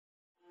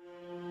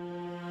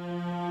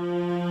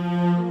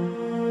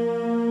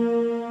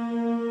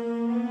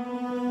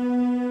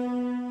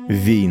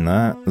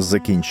Війна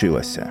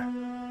закінчилася.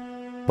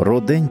 Про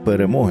День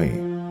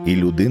перемоги і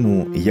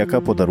людину,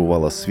 яка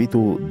подарувала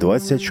світу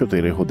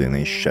 24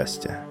 години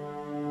щастя.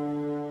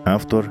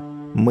 Автор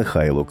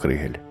Михайло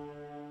Кригель.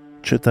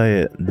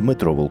 Читає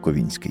Дмитро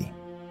Волковінський.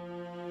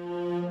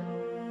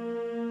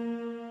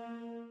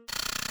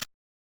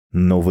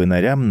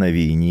 Новинарям на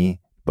війні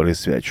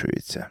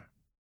присвячується.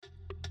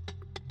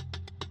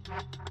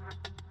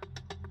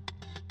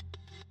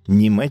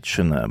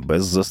 Німеччина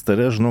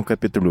беззастережно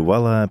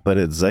капітулювала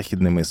перед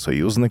західними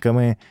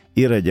союзниками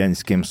і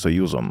Радянським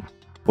Союзом,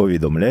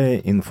 повідомляє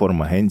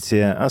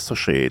інформагенція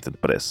Associated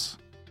Press.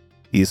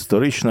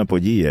 Історична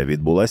подія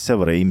відбулася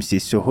в Реймсі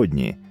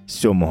сьогодні,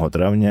 7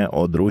 травня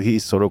о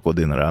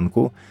 2:41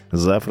 ранку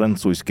за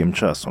французьким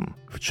часом,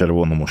 в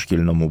червоному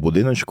шкільному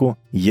будиночку,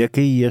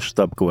 який є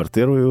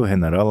штаб-квартирою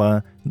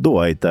генерала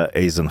Дуайта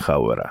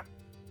Ейзенхауера.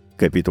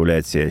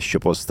 Капітуляція, що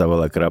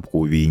поставила крапку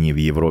у війні в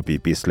Європі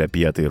після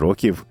 5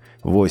 років,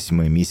 8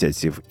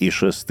 місяців і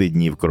 6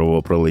 днів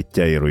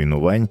кровопролиття і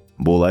руйнувань,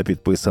 була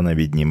підписана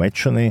від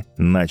Німеччини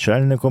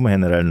начальником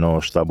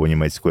Генерального штабу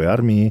німецької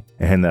армії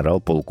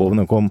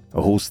генерал-полковником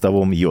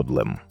Густавом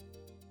Йодлем.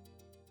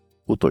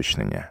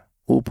 Уточнення.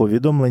 У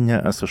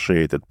повідомлення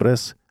Associated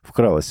Press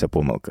вкралася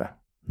помилка.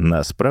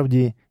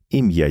 Насправді,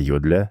 ім'я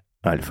Йодля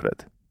 –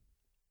 Альфред.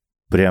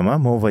 Пряма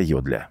мова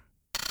Йодля.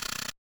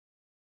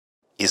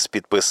 Із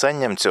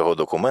підписанням цього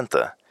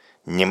документа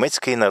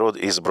німецький народ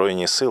і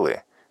Збройні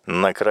сили,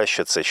 на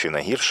краще це чи на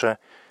гірше,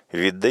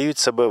 віддають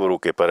себе в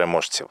руки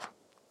переможців.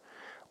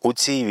 У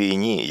цій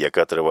війні,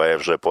 яка триває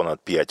вже понад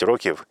 5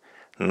 років,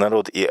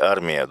 народ і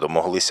армія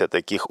домоглися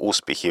таких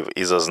успіхів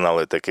і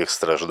зазнали таких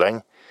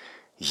страждань,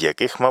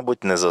 яких,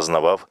 мабуть, не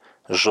зазнавав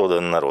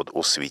жоден народ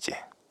у світі.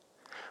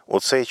 У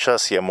цей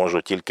час я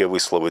можу тільки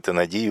висловити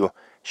надію,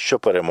 що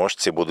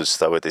переможці будуть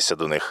ставитися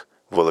до них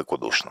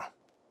великодушно.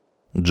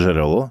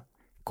 Джерело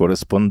 –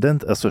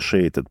 кореспондент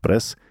Associated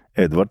Press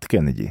Ед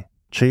Кеннеді,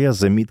 чия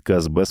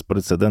замітка з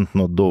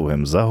безпрецедентно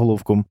довгим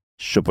заголовком,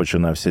 що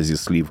починався зі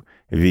слів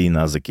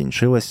 «Війна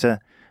закінчилася»,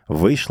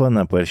 вийшла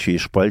на першій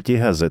шпальті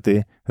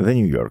газети The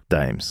New York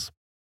Times.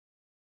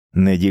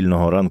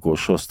 Недільного ранку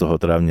 6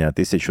 травня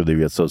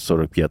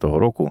 1945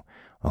 року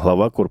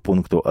глава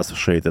корпункту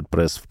Associated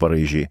Press в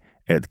Парижі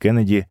Ед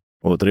Кеннеді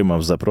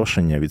отримав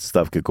запрошення від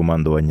ставки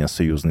командування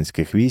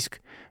союзницьких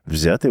військ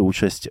взяти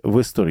участь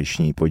в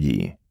історичній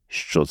події.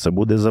 Що це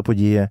буде за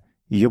подія,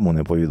 йому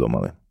не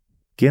повідомили.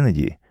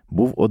 Кеннеді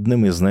був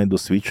одним із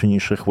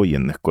найдосвідченіших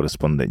воєнних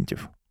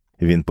кореспондентів.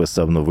 Він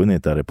писав новини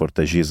та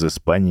репортажі з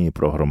Іспанії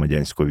про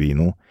громадянську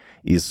війну,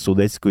 із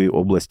Судетської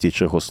області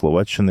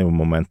Чехословаччини в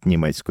момент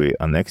німецької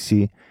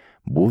анексії,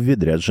 був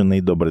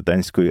відряджений до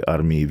британської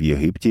армії в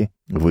Єгипті,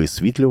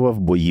 висвітлював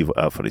бої в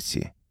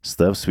Африці,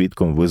 став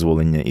свідком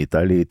визволення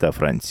Італії та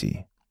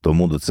Франції.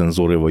 Тому до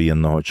цензури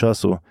воєнного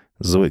часу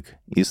звик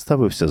і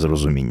ставився з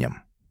розумінням.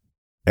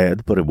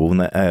 Ед прибув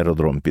на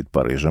аеродром під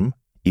Парижем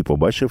і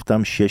побачив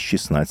там ще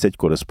 16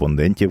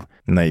 кореспондентів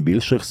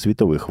найбільших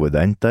світових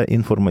видань та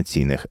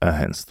інформаційних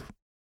агентств.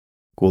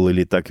 Коли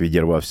літак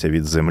відірвався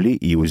від землі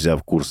і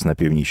узяв курс на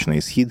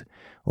північний схід,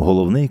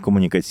 головний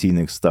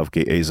комунікаційник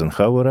ставки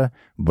Ейзенхауера,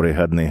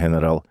 бригадний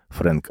генерал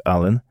Френк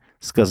Аллен,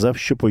 сказав,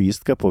 що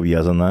поїздка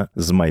пов'язана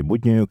з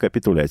майбутньою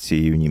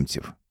капітуляцією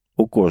німців.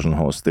 У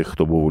кожного з тих,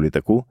 хто був у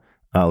літаку,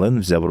 Аллен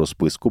взяв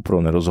розписку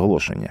про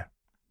нерозголошення.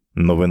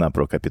 Новина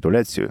про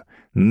капітуляцію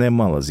не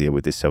мала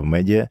з'явитися в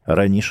медіа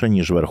раніше,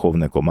 ніж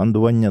Верховне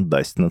командування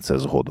дасть на це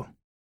згоду.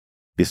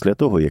 Після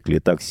того, як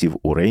літак сів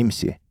у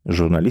Реймсі,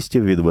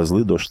 журналістів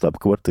відвезли до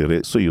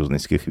штаб-квартири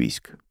союзницьких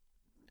військ.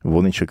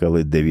 Вони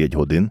чекали 9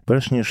 годин,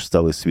 перш ніж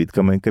стали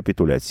свідками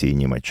капітуляції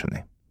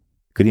Німеччини.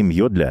 Крім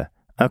Йодля,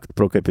 акт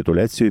про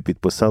капітуляцію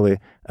підписали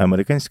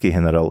американський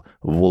генерал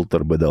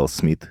Волтер Бедал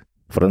Сміт,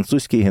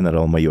 французький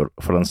генерал-майор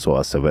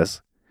Франсуа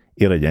Севес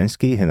і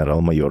радянський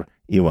генерал-майор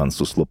Іван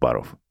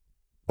Суслопаров.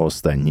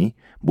 Останній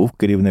був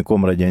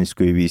керівником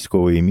радянської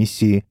військової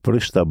місії при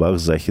штабах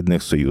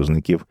західних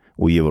союзників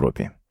у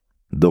Європі.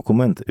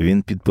 Документ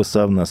він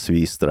підписав на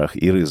свій страх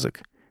і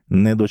ризик,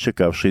 не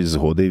дочекавшись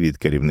згоди від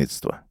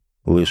керівництва.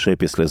 Лише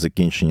після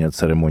закінчення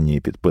церемонії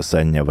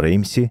підписання в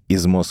Реймсі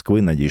із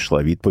Москви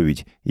надійшла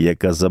відповідь,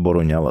 яка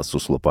забороняла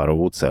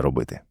Суслопарову це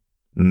робити.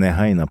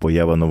 Негайна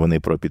поява новини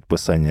про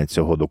підписання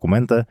цього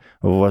документа,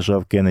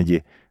 вважав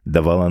Кеннеді,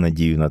 давала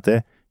надію на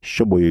те,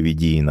 що бойові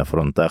дії на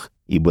фронтах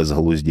і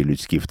безглузді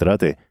людські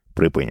втрати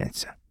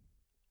припиняться.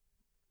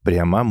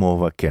 Пряма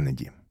мова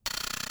Кеннеді.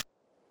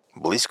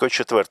 Близько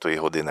 4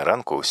 години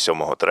ранку, 7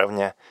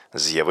 травня,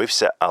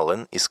 з'явився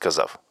Аллен і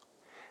сказав: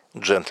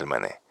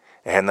 «Джентльмени,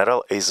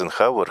 генерал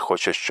Ейзенхауер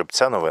хоче, щоб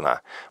ця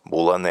новина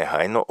була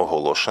негайно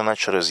оголошена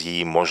через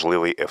її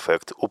можливий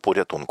ефект у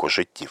порятунку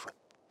життів.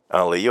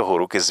 Але його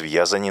руки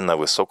зв'язані на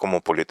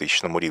високому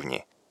політичному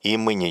рівні, і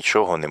ми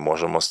нічого не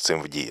можемо з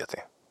цим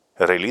вдіяти.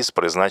 Реліз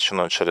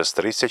призначено через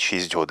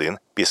 36 годин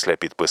після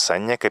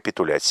підписання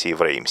капітуляції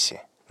в Реймсі,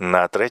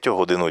 на 3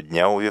 годину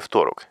дня у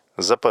вівторок,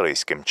 за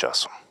паризьким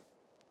часом.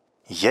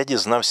 Я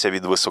дізнався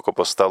від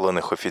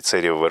високопоставлених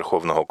офіцерів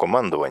Верховного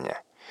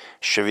командування,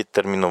 що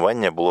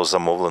відтермінування було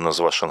замовлено з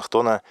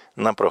Вашингтона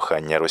на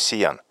прохання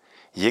росіян,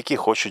 які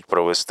хочуть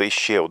провести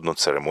ще одну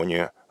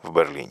церемонію в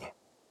Берліні.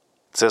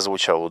 Це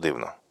звучало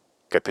дивно.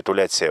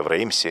 Капітуляція в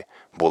Реймсі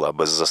була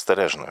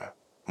беззастережною.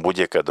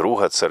 Будь-яка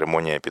друга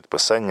церемонія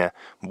підписання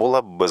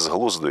була б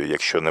безглуздою,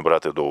 якщо не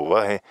брати до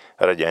уваги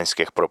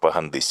радянських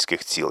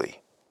пропагандистських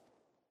цілей.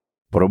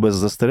 Про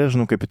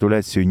беззастережну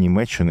капітуляцію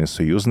Німеччини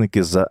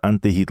союзники за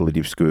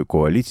антигітлерівською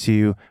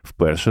коаліцією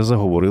вперше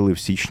заговорили в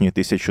січні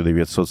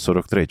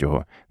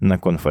 1943-го на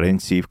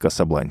конференції в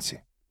Касабланці.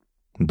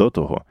 До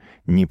того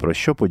ні про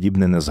що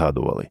подібне не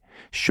згадували.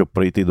 Щоб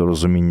прийти до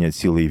розуміння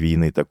цілей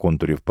війни та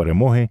контурів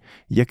перемоги,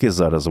 яке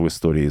зараз в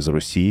історії з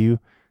Росією,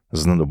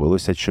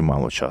 знадобилося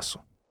чимало часу.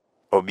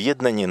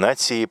 Об'єднані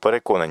нації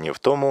переконані в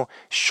тому,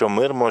 що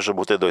мир може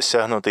бути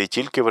досягнутий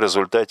тільки в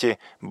результаті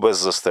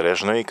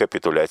беззастережної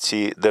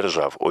капітуляції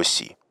держав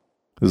осі,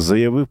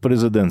 заявив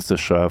президент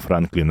США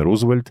Франклін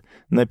Рузвельт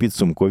на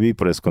підсумковій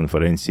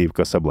прес-конференції в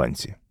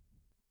Касабланці.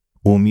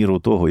 У міру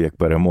того, як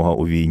перемога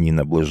у війні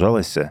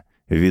наближалася,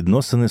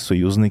 відносини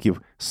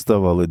союзників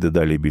ставали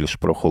дедалі більш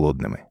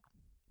прохолодними.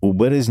 У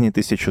березні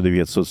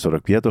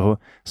 1945-го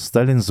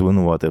Сталін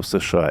звинуватив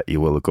США і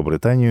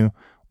Великобританію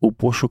у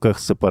пошуках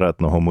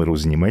сепаратного миру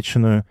з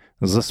Німеччиною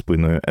за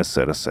спиною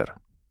СРСР.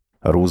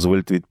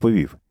 Рузвельт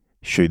відповів,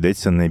 що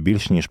йдеться не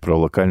більш ніж про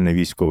локальне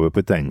військове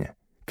питання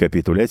 –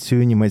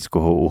 капітуляцію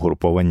німецького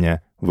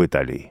угруповання в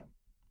Італії.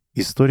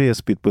 Історія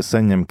з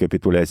підписанням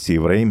капітуляції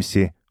в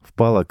Реймсі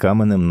впала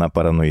каменем на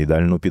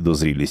параноїдальну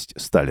підозрілість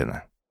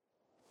Сталіна.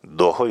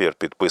 Договір,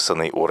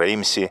 підписаний у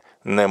Реймсі,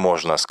 не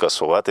можна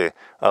скасувати,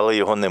 але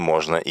його не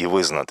можна і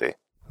визнати,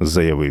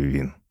 заявив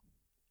він.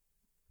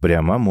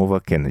 Пряма мова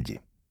Кеннеді.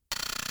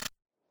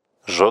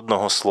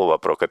 Жодного слова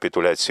про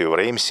капітуляцію в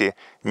Реймсі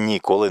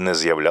ніколи не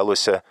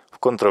з'являлося в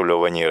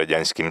контрольованій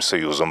Радянським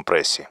Союзом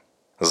пресі.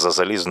 За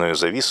залізною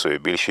завісою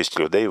більшість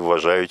людей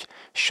вважають,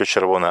 що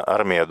Червона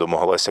армія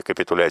домоглася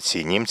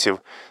капітуляції німців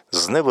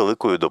з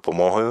невеликою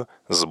допомогою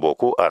з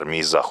боку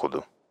армії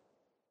Заходу.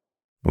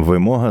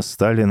 Вимога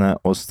Сталіна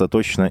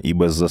 «остаточна і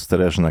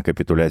беззастережна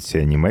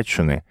капітуляція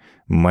Німеччини»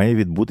 має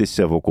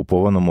відбутися в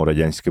окупованому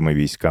радянськими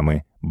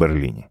військами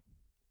Берліні.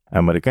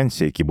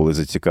 Американці, які були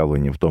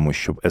зацікавлені в тому,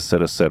 щоб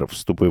СРСР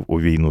вступив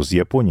у війну з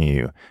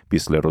Японією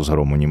після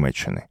розгрому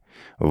Німеччини,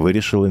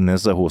 вирішили не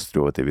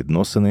загострювати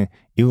відносини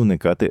і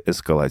уникати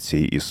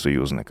ескалації із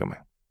союзниками.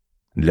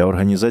 Для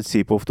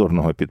організації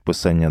повторного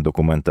підписання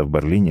документа в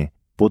Берліні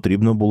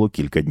потрібно було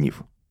кілька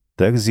днів.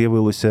 Так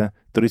з'явилося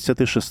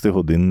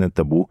 36-годинне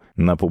табу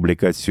на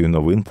публікацію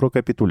новин про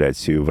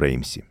капітуляцію в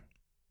Реймсі.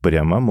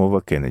 Пряма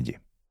мова Кеннеді.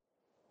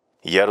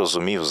 Я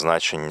розумів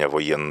значення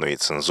воєнної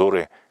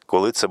цензури,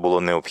 коли це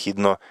було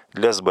необхідно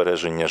для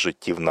збереження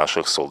життів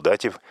наших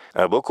солдатів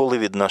або коли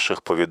від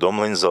наших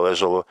повідомлень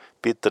залежало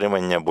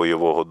підтримання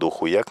бойового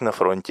духу як на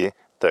фронті,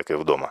 так і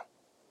вдома.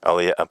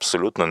 Але я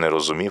абсолютно не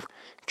розумів,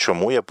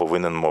 чому я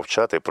повинен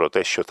мовчати про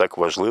те, що так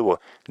важливо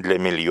для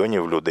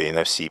мільйонів людей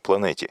на всій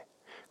планеті,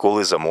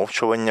 коли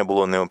замовчування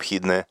було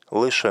необхідне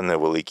лише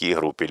невеликій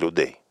групі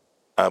людей.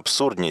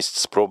 Абсурдність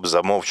спроб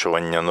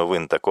замовчування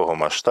новин такого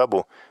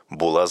масштабу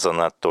була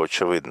занадто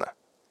очевидна.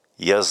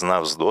 Я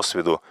знав з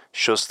досвіду,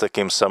 що з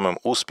таким самим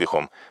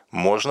успіхом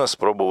можна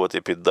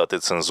спробувати піддати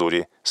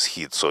цензурі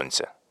схід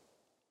сонця.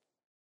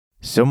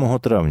 7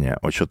 травня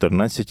о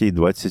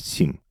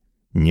 14:27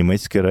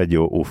 німецьке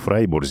радіо у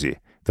Фрайбурзі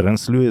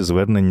транслює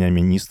звернення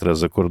міністра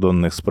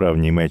закордонних справ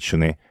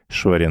Німеччини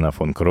Шверіна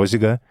фон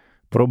Крозіга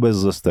про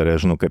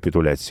беззастережну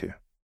капітуляцію.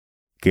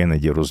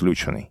 Кеннеді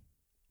розлючений.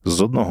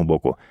 З одного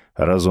боку,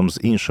 разом з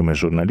іншими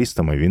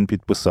журналістами він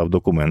підписав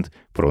документ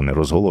про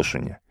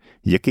нерозголошення,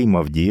 який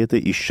мав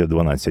діяти іще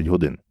 12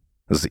 годин.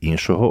 З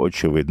іншого,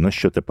 очевидно,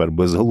 що тепер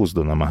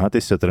безглуздо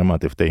намагатися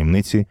тримати в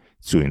таємниці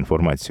цю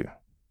інформацію.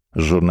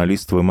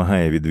 Журналіст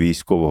вимагає від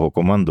військового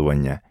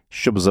командування,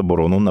 щоб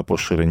заборону на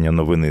поширення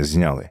новини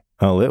зняли,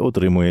 але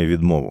отримує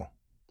відмову.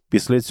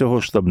 Після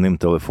цього штабним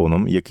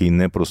телефоном, який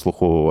не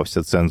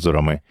прослуховувався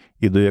цензорами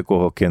і до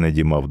якого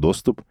Кеннеді мав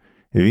доступ,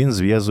 він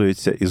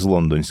зв'язується із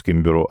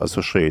лондонським бюро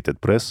Associated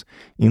Press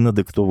і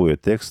надиктовує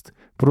текст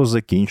про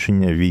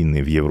закінчення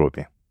війни в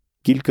Європі.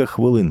 Кілька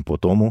хвилин по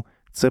тому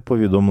це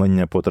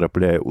повідомлення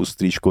потрапляє у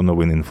стрічку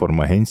новин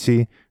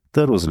інформагенції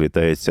та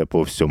розлітається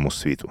по всьому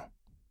світу.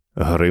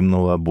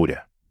 Гримнула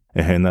буря.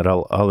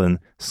 Генерал Аллен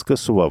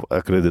скасував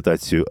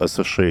акредитацію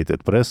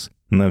Associated Press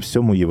на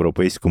всьому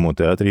Європейському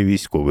театрі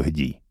військових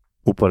дій.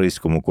 У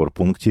Паризькому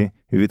корпункті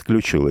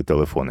відключили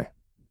телефони.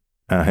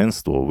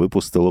 Агентство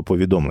випустило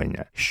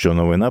повідомлення, що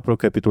новина про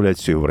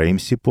капітуляцію в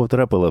Реймсі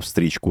потрапила в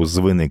стрічку з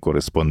вини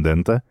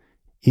кореспондента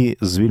і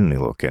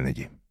звільнило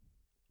Кеннеді.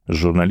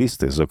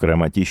 Журналісти,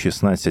 зокрема ті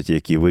 16,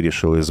 які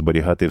вирішили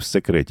зберігати в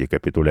секреті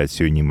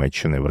капітуляцію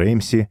Німеччини в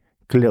Реймсі,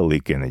 кляли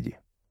Кеннеді.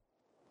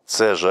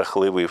 Це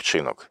жахливий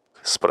вчинок,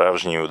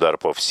 справжній удар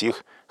по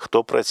всіх,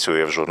 хто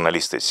працює в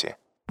журналістиці,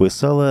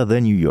 писала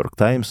The New York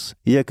Times,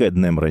 яка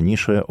днем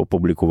раніше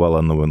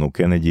опублікувала новину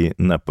Кеннеді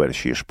на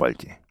першій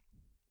шпальті.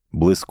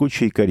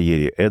 Блискучій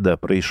кар'єрі Еда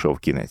прийшов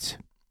кінець.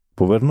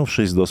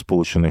 Повернувшись до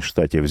Сполучених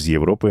Штатів з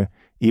Європи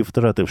і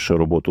втративши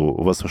роботу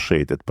в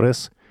Associated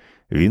Press,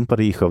 він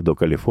переїхав до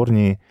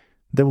Каліфорнії,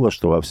 де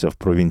влаштувався в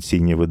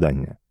провінційні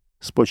видання.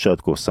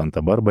 Спочатку в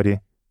Санта-Барбарі,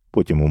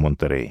 потім у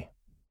Монтереї.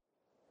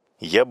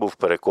 Я був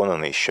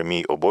переконаний, що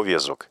мій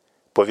обов'язок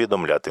 –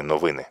 повідомляти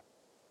новини.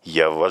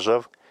 Я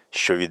вважав,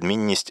 що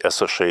відмінність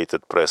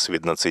Associated Press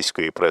від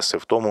нацистської преси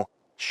в тому,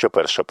 що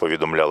перша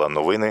повідомляла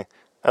новини,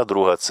 а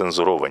друга –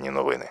 цензуровані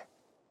новини.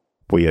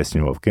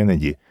 Пояснював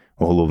Кеннеді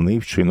головний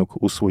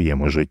вчинок у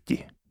своєму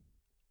житті.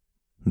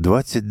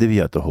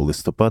 29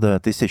 листопада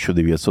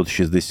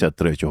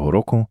 1963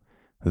 року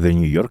The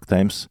New York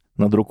Times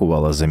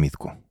надрукувала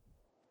замітку.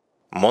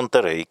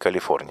 Монтерей,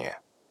 Каліфорнія.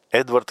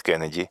 Едвард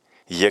Кеннеді,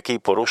 який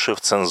порушив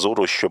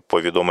цензуру, щоб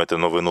повідомити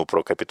новину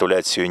про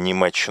капітуляцію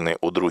Німеччини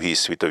у Другій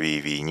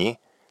світовій війні,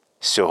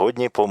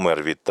 сьогодні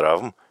помер від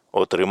травм,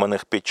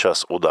 отриманих під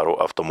час удару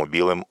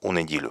автомобілем у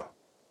неділю.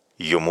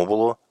 Йому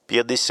було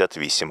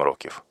 58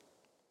 років.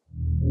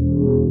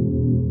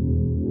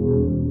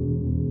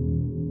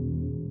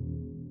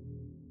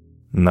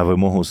 На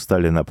вимогу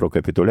Сталіна про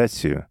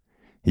капітуляцію,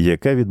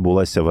 яка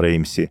відбулася в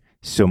Реймсі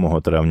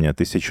 7 травня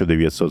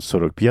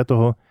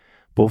 1945-го,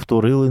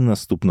 повторили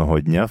наступного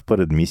дня в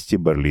передмісті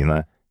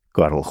Берліна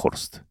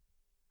Карлхорст.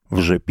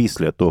 Вже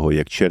після того,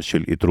 як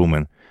Черчилль і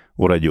Трумен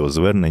у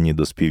радіозверненні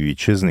до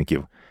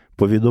співвітчизників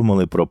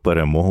повідомили про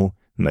перемогу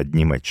над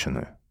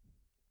Німеччиною.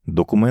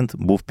 Документ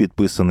був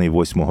підписаний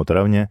 8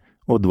 травня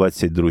о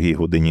 22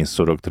 годині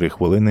 43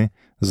 хвилини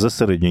за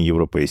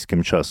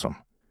середньоєвропейським часом,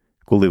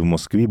 коли в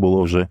Москві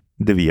було вже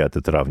 9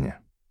 травня.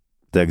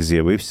 Так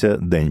з'явився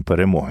День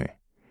перемоги,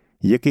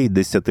 який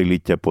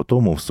десятиліття по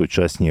тому в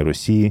сучасній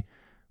Росії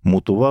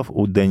мутував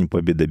у День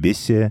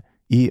Побєдобєсія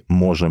і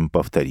 «Можем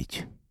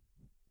повторіть».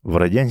 В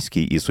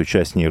радянській і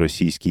сучасній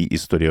російській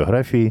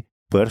історіографії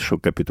першу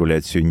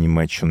капітуляцію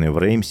Німеччини в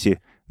Реймсі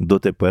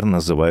дотепер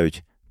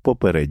називають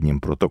 «попереднім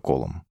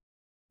протоколом».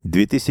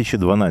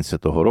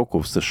 2012 року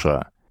в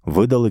США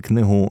видали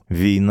книгу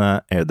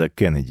 «Війна» Еда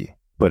Кеннеді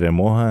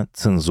 «Перемога,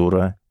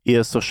 цензура і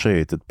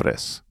Associated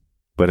Press».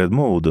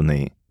 Передмову до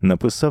неї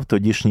написав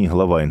тодішній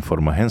глава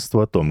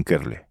інформагентства Том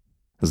Керлі.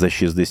 За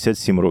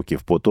 67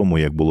 років по тому,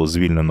 як було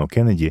звільнено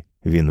Кеннеді,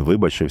 він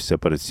вибачився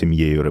перед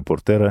сім'єю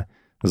репортера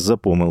за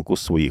помилку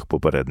своїх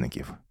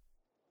попередників.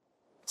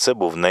 Це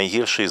був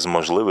найгірший з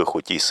можливих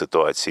у тій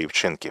ситуації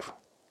вчинків.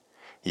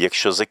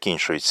 Якщо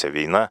закінчується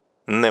війна,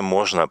 не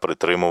можна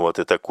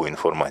притримувати таку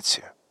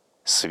інформацію.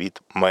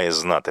 Світ має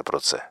знати про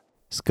це,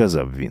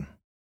 сказав він.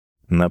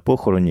 На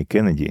похороні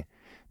Кеннеді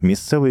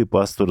місцевий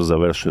пастор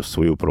завершив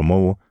свою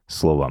промову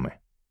словами: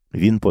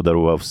 «Він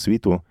подарував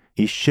світу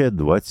іще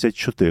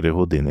 24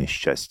 години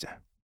щастя».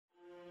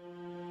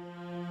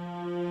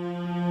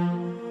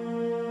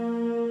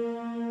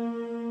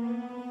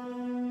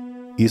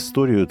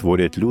 Історію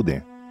творять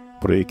люди,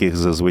 про яких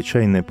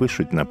зазвичай не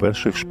пишуть на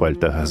перших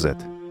шпальтах газет.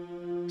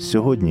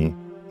 Сьогодні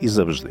і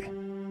завжди.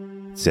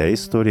 Ця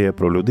історія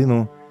про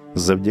людину,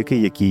 завдяки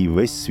якій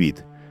весь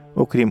світ,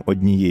 окрім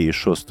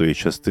 1/6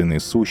 частини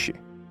суші,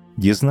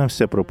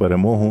 дізнався про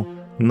перемогу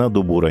на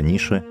добу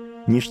раніше,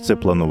 ніж це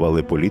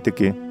планували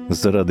політики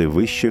заради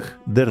вищих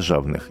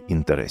державних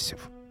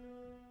інтересів.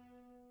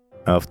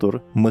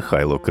 Автор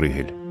Михайло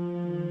Кригель.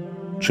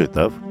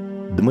 Читав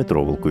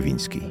Дмитро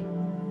Волковінський.